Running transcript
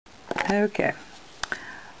Okay.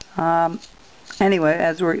 Anyway,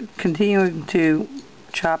 as we're continuing to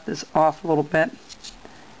chop this off a little bit,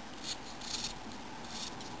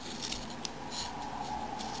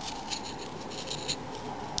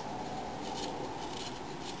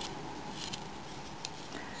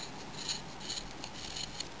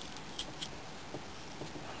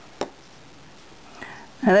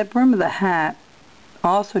 now that brim of the hat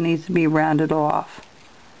also needs to be rounded off.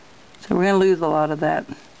 So we're going to lose a lot of that.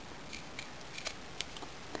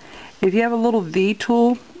 If you have a little V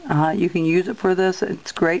tool, you can use it for this.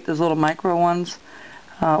 It's great, those little micro ones,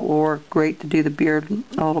 or great to do the beard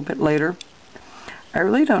a little bit later. I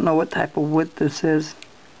really don't know what type of wood this is.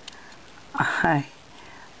 I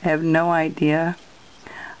have no idea.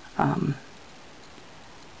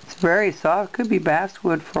 It's very soft. Could be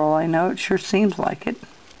basswood for all I know. It sure seems like it.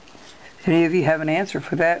 If any of you have an answer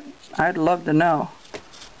for that, I'd love to know.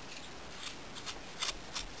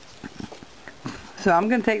 So I'm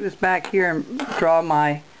going to take this back here and draw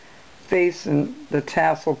my face and the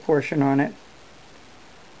tassel portion on it.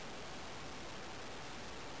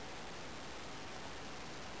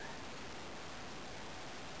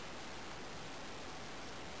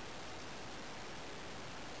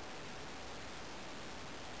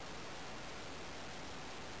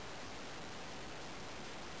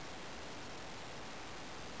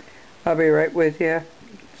 I'll be right with you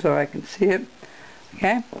so I can see it.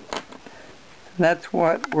 Okay, that's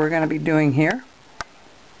what we're going to be doing here.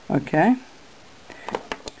 Okay,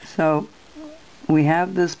 so we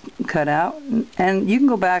have this cut out, and you can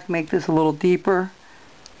go back and make this a little deeper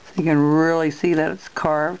so you can really see that it's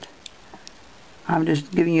carved. I'm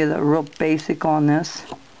just giving you the real basic on this.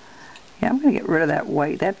 Yeah, I'm going to get rid of that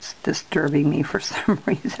white. That's disturbing me for some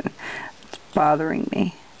reason. It's bothering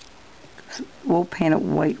me. We'll paint it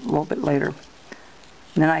white a little bit later.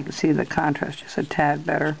 And then I can see the contrast just a tad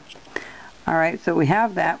better. Alright, so we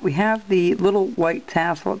have that. We have the little white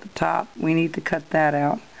tassel at the top. We need to cut that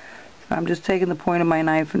out. So I'm just taking the point of my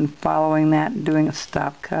knife and following that and doing a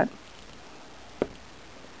stop cut.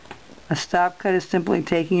 A stop cut is simply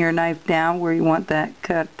taking your knife down where you want that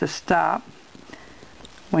cut to stop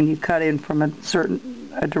when you cut in from a certain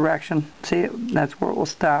direction. See, that's where it will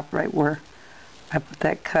stop, right where I put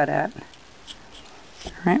that cut at.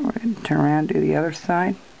 Alright, we're going to turn around and do the other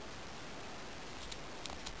side.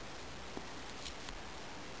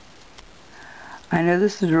 I know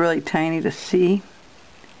this is really tiny to see.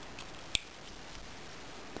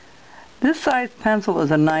 This size pencil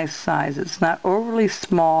is a nice size. It's not overly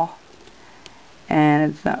small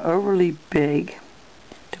and it's not overly big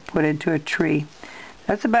to put into a tree.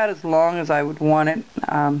 That's about as long as I would want it.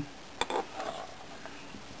 I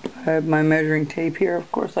have my measuring tape here.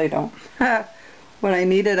 Of course I don't. When I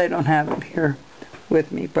need it, I don't have it here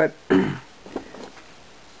with me. But when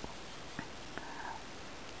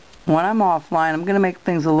I'm offline, I'm going to make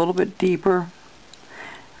things a little bit deeper.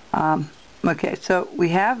 Okay, so we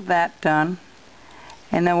have that done.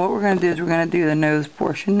 And then what we're going to do is we're going to do the nose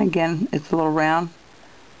portion. Again, it's a little round.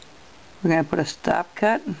 We're going to put a stop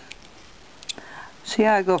cut. See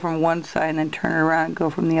how I go from one side and then turn it around and go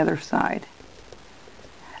from the other side.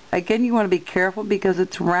 Again, you want to be careful because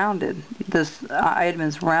it's rounded. This item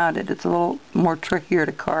is rounded. It's a little more trickier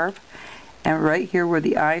to carve. And right here where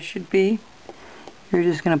the eye should be, you're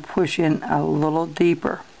just going to push in a little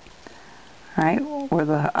deeper. Right, where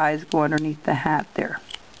the eyes go underneath the hat there.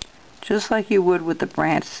 Just like you would with the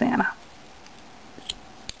branch Santa.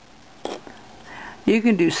 You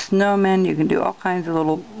can do snowmen, you can do all kinds of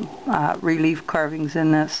little relief carvings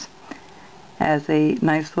in this as a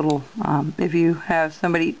nice little, if you have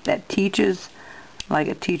somebody that teaches, like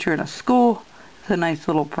a teacher in a school, it's a nice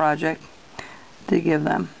little project to give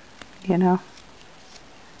them, you know.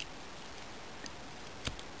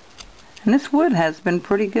 And this wood has been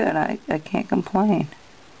pretty good. I can't complain.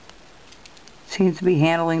 Seems to be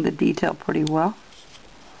handling the detail pretty well.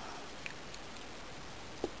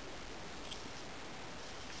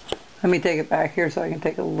 Let me take it back here so I can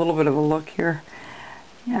take a little bit of a look here.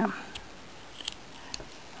 Yeah.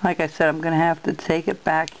 Like I said, I'm going to have to take it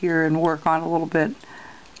back here and work on it a little bit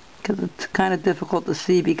because it's kind of difficult to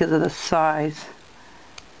see because of the size.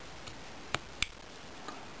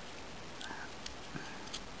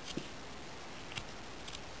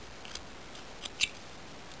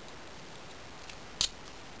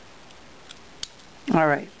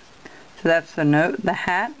 Alright, so that's the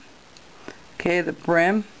hat, okay, the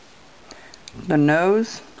brim, the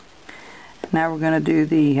nose. Now we're going to do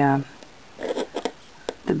the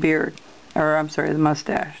beard, or I'm sorry, the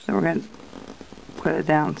mustache. So we're going to put it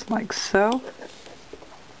down like so.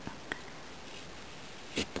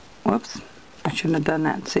 Whoops, I shouldn't have done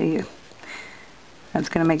that. See, That's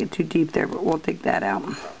going to make it too deep there, but we'll take that out.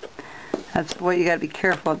 That's what you got to be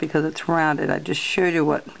careful of because it's rounded. I just showed you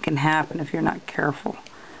what can happen if you're not careful.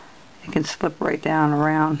 It can slip right down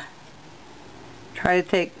around. Try to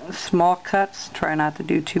take small cuts. Try not to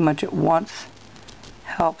do too much at once.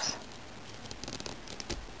 Helps.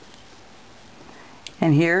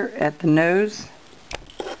 And here at the nose,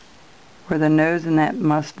 where the nose and that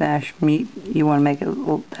mustache meet, you want to make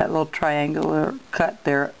that little triangular cut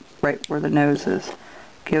there, right where the nose is.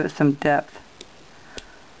 Give it some depth.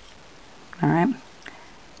 Alright,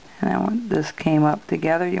 and then when this came up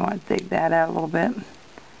together, you want to dig that out a little bit.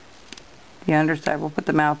 The underside, we'll put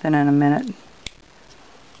the mouth in a minute.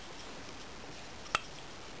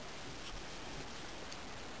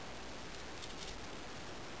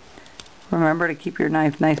 Remember to keep your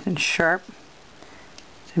knife nice and sharp.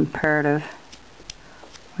 It's imperative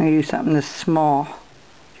when you do something this small.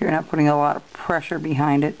 You're not putting a lot of pressure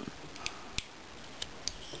behind it.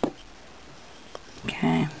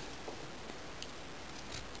 Okay.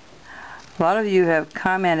 A lot of you have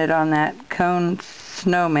commented on that cone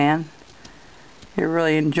snowman. You're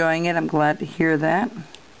really enjoying it. I'm glad to hear that.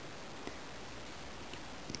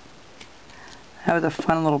 That was a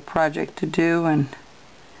fun little project to do, and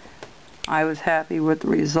I was happy with the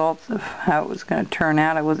results of how it was going to turn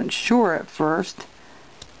out. I wasn't sure at first.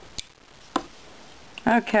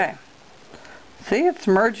 Okay. See, it's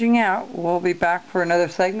merging out. We'll be back for another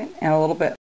segment in a little bit.